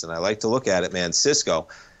instances, and I like to look at it, man. Cisco,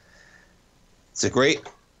 it's a great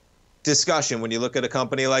discussion when you look at a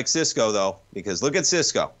company like Cisco, though, because look at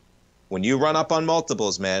Cisco. When you run up on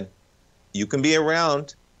multiples, man, you can be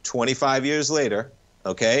around 25 years later,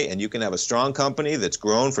 okay, and you can have a strong company that's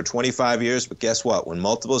grown for 25 years, but guess what? When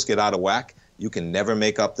multiples get out of whack, you can never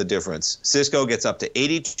make up the difference. Cisco gets up to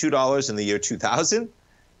 $82 in the year 2000,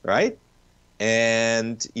 right?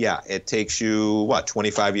 And, yeah, it takes you,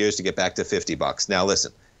 25 years to get back to $50. Now,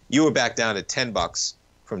 listen, you were back down at $10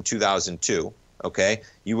 from 2002, okay?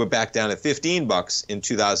 You were back down at $15 in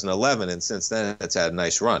 2011, and since then it's had a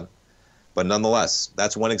nice run. But nonetheless,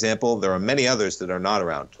 that's one example. There are many others that are not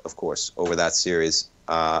around, of course, over that series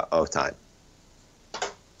of time.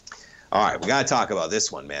 All right, we got to talk about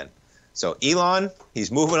this one, man. So Elon,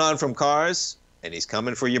 he's moving on from cars, and he's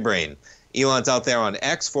coming for your brain. Elon's out there on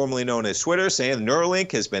X, formerly known as Twitter, saying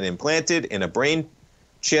Neuralink has been implanted in a brain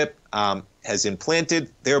chip, has implanted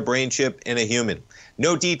their brain chip in a human.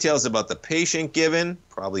 No details about the patient given,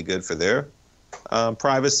 probably good for their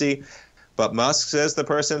privacy. But Musk says the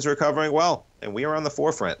person's recovering well, and we are on the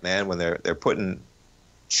forefront, man, when they're putting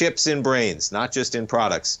chips in brains, not just in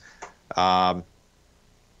products. I've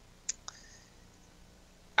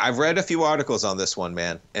read a few articles on this one,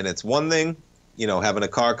 man, and it's one thing, you know, having a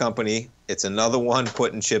car company. It's another one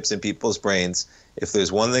putting chips in people's brains. If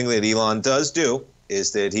there's one thing that Elon does do,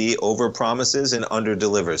 is that he overpromises and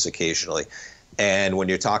underdelivers occasionally. And when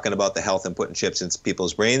you're talking about the health and putting chips in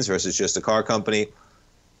people's brains versus just a car company,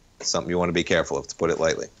 something you want to be careful of, to put it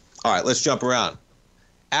lightly. All right, let's jump around.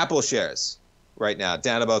 Apple shares right now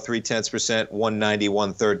down about 0.3%, 190,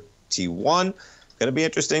 131. Going to be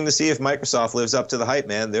interesting to see if Microsoft lives up to the hype,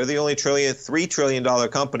 man. They're the only $3 trillion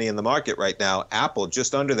company in the market right now. Apple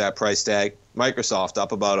just under that price tag. Microsoft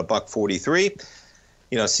up about $1.43.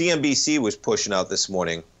 You know, CNBC was pushing out this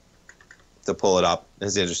morning to pull it up.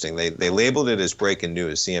 It's interesting. They labeled it as breaking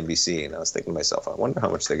news, CNBC, and I was thinking to myself, I wonder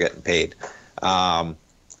how much they're getting paid. And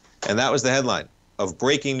that was the headline of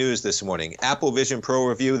breaking news this morning. Apple Vision Pro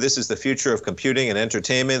review. This is the future of computing and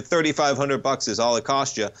entertainment. $3,500 is all it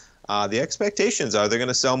cost you. The expectations are they're going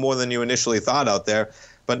to sell more than you initially thought out there.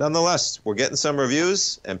 But nonetheless, we're getting some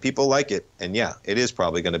reviews, and people like it. And yeah, it is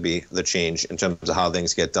probably going to be the change in terms of how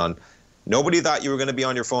things get done. Nobody thought you were going to be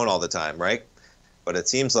on your phone all the time, right? But it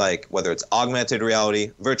seems like whether it's augmented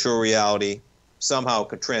reality, virtual reality, somehow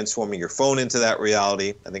transforming your phone into that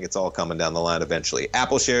reality, I think it's all coming down the line eventually.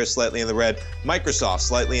 Apple shares slightly in the red, Microsoft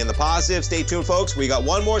slightly in the positive. Stay tuned, folks. We got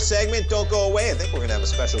one more segment. Don't go away. I think we're going to have a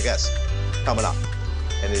special guest coming up.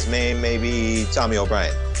 And his name may be Tommy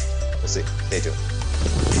O'Brien. We'll see. Stay tuned.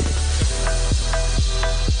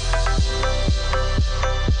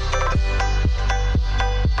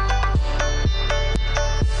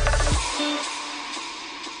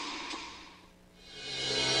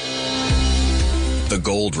 The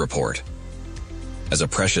Gold Report. As a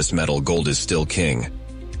precious metal, gold is still king.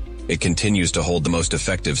 It continues to hold the most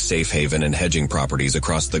effective safe haven and hedging properties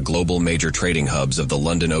across the global major trading hubs of the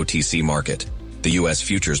London OTC market, the U.S.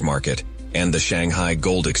 futures market, and the Shanghai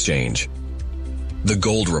Gold Exchange. The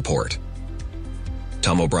Gold Report.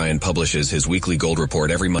 Tom O'Brien publishes his weekly gold report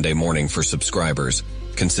every Monday morning for subscribers,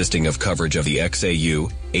 consisting of coverage of the XAU,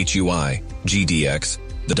 HUI, GDX,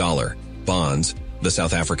 the dollar, bonds, the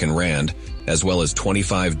South African rand, as well as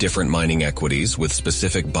 25 different mining equities with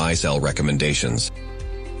specific buy-sell recommendations.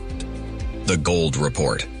 The Gold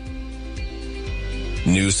Report.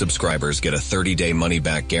 New subscribers get a 30-day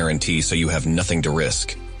money-back guarantee so you have nothing to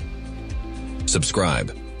risk.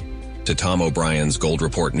 Subscribe to Tom O'Brien's Gold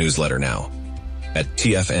Report newsletter now at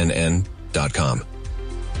TFNN.com.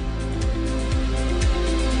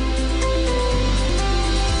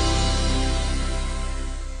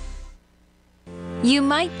 You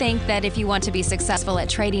might think that if you want to be successful at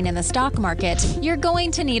trading in the stock market, you're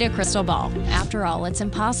going to need a crystal ball. After all, it's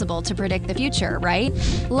impossible to predict the future, right?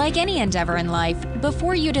 Like any endeavor in life,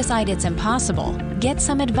 before you decide it's impossible, get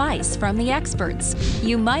some advice from the experts.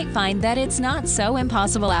 You might find that it's not so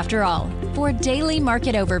impossible after all. For daily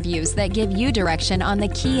market overviews that give you direction on the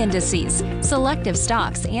key indices, selective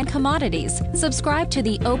stocks, and commodities, subscribe to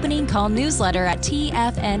the Opening Call newsletter at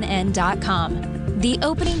TFNN.com. The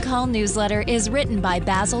Opening Call newsletter is written by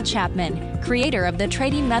Basil Chapman, creator of the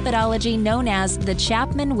trading methodology known as the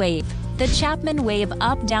Chapman Wave. The Chapman Wave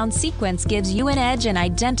up-down sequence gives you an edge in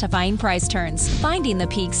identifying price turns, finding the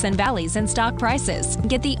peaks and valleys in stock prices.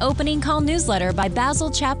 Get the Opening Call newsletter by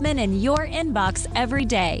Basil Chapman in your inbox every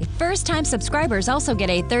day. First-time subscribers also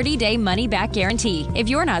get a 30-day money-back guarantee. If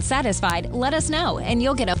you're not satisfied, let us know, and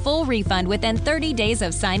you'll get a full refund within 30 days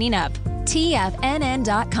of signing up.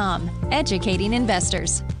 TFNN.com, educating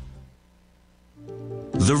investors.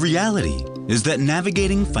 The reality is that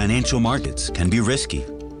navigating financial markets can be risky.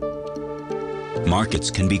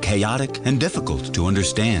 Markets can be chaotic and difficult to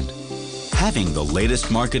understand. Having the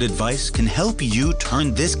latest market advice can help you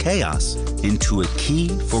turn this chaos into a key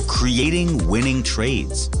for creating winning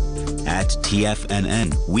trades. At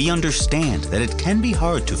TFNN, we understand that it can be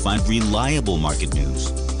hard to find reliable market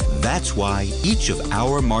news. That's why each of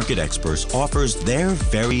our market experts offers their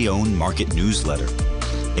very own market newsletter,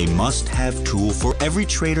 a must-have tool for every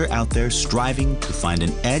trader out there striving to find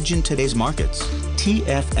an edge in today's markets.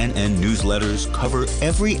 TFNN newsletters cover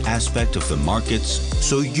every aspect of the markets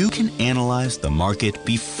so you can analyze the market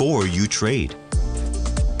before you trade.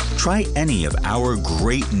 Try any of our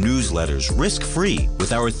great newsletters risk-free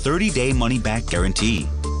with our 30-day money-back guarantee.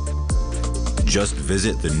 Just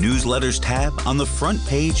visit the Newsletters tab on the front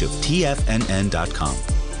page of TFNN.com.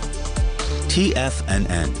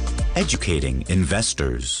 TFNN, educating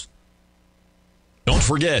investors. Don't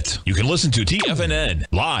forget, you can listen to TFNN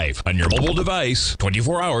live on your mobile device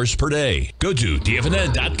 24 hours per day. Go to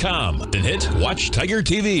TFNN.com, then hit Watch Tiger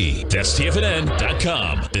TV. That's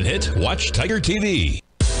TFNN.com, then hit Watch Tiger TV.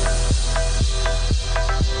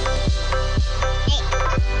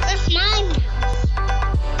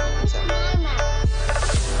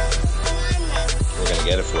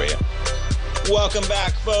 Get it for you. Welcome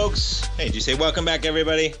back, folks. Hey, did you say welcome back,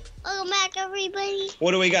 everybody? Welcome back, everybody.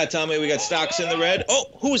 What do we got, Tommy? We got stocks in the red. Oh,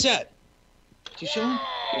 who was that? Did you show him?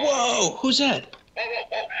 Whoa, who's that?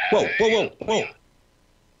 Whoa, whoa, whoa, whoa.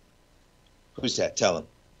 Who's that? Tell him.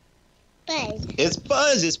 Buzz. It's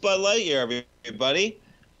Buzz. It's Bud Lightyear, everybody.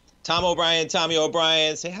 Tom O'Brien, Tommy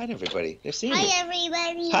O'Brien. Say hi to everybody. They're seeing you. Hi,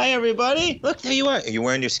 everybody. Hi, everybody. Look, there you are. Are you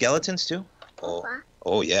wearing your skeletons, too? Oh.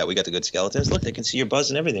 Oh, yeah, we got the good skeletons. Look, they can see your buzz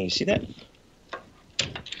and everything. You see that?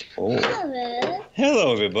 Oh. Hello.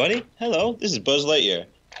 Hello, everybody. Hello. This is Buzz Lightyear.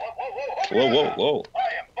 Whoa, whoa, whoa. I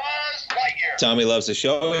am Buzz Lightyear. Tommy loves the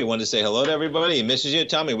show. He wanted to say hello to everybody. He misses you.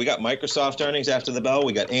 Tommy, we got Microsoft earnings after the bell.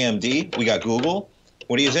 We got AMD. We got Google.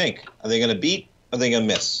 What do you think? Are they going to beat? Or are they going to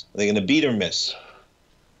miss? Are they going to beat or miss?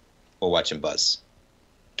 We're watching Buzz.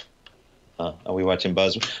 Are we watching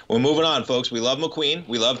Buzz? We're moving on, folks. We love McQueen.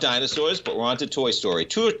 We love dinosaurs, but we're on to Toy Story.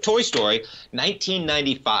 Toy Story,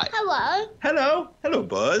 1995. Hello. Hello. Hello,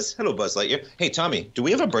 Buzz. Hello, Buzz Lightyear. Hey, Tommy, do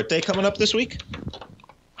we have a birthday coming up this week?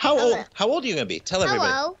 How old are you going to be? Tell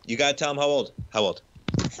everybody. Hello. You got to tell them how old. How old?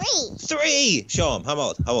 3. 3. Show them. How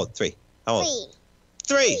old? How old? 3. How old?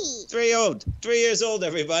 3. 3 old. 3 years old,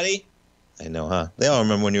 everybody. I know, huh? They all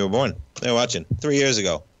remember when you were born. They were watching 3 years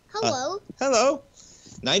ago. Hello. Hello.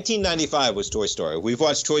 1995 was Toy Story. We've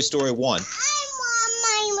watched Toy Story 1. I want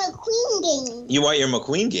my McQueen game. You want your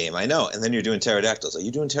McQueen game, I know. And then you're doing pterodactyls. Are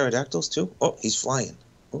you doing pterodactyls too? Oh, he's flying.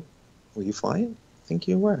 Oh, were you flying? I think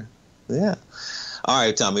you were. Yeah. All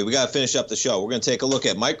right, Tommy, we got to finish up the show. We're going to take a look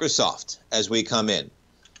at Microsoft as we come in.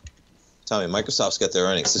 Tommy, Microsoft's got their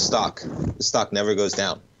earnings. The stock never goes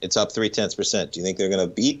down. It's up 0.3%. Do you think they're going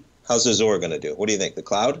to beat? How's Azure going to do? What do you think? The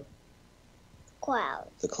cloud? Cloud.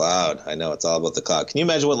 The cloud. I know, it's all about the cloud. Can you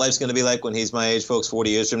imagine what life's going to be like when he's my age, folks, 40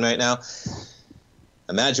 years from right now?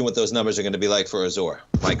 Imagine what those numbers are going to be like for Azure.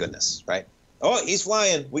 My goodness, right? Oh, he's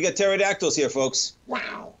flying. We got pterodactyls here, folks.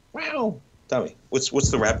 Wow. Wow. Tommy, what's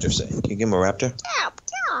the raptor say? Can you give him a raptor? Cow,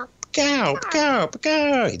 cow. Cow, cow,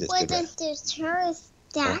 cow. He does What good, does the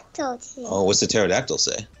pterodactyl say? Oh, what's the pterodactyl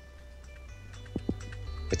say?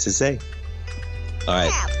 What's it say? All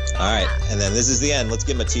right. All right. And then this is the end. Let's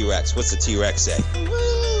give him a T-Rex. What's the T-Rex say?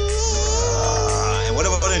 And what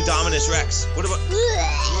about Indominus Rex? What about...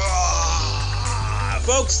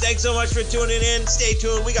 Folks, thanks so much for tuning in. Stay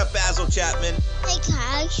tuned. We got Basil Chapman. Hey, can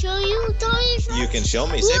I show you toys? You can show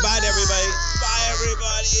me. Say bye to everybody. Bye,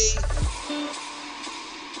 everybody.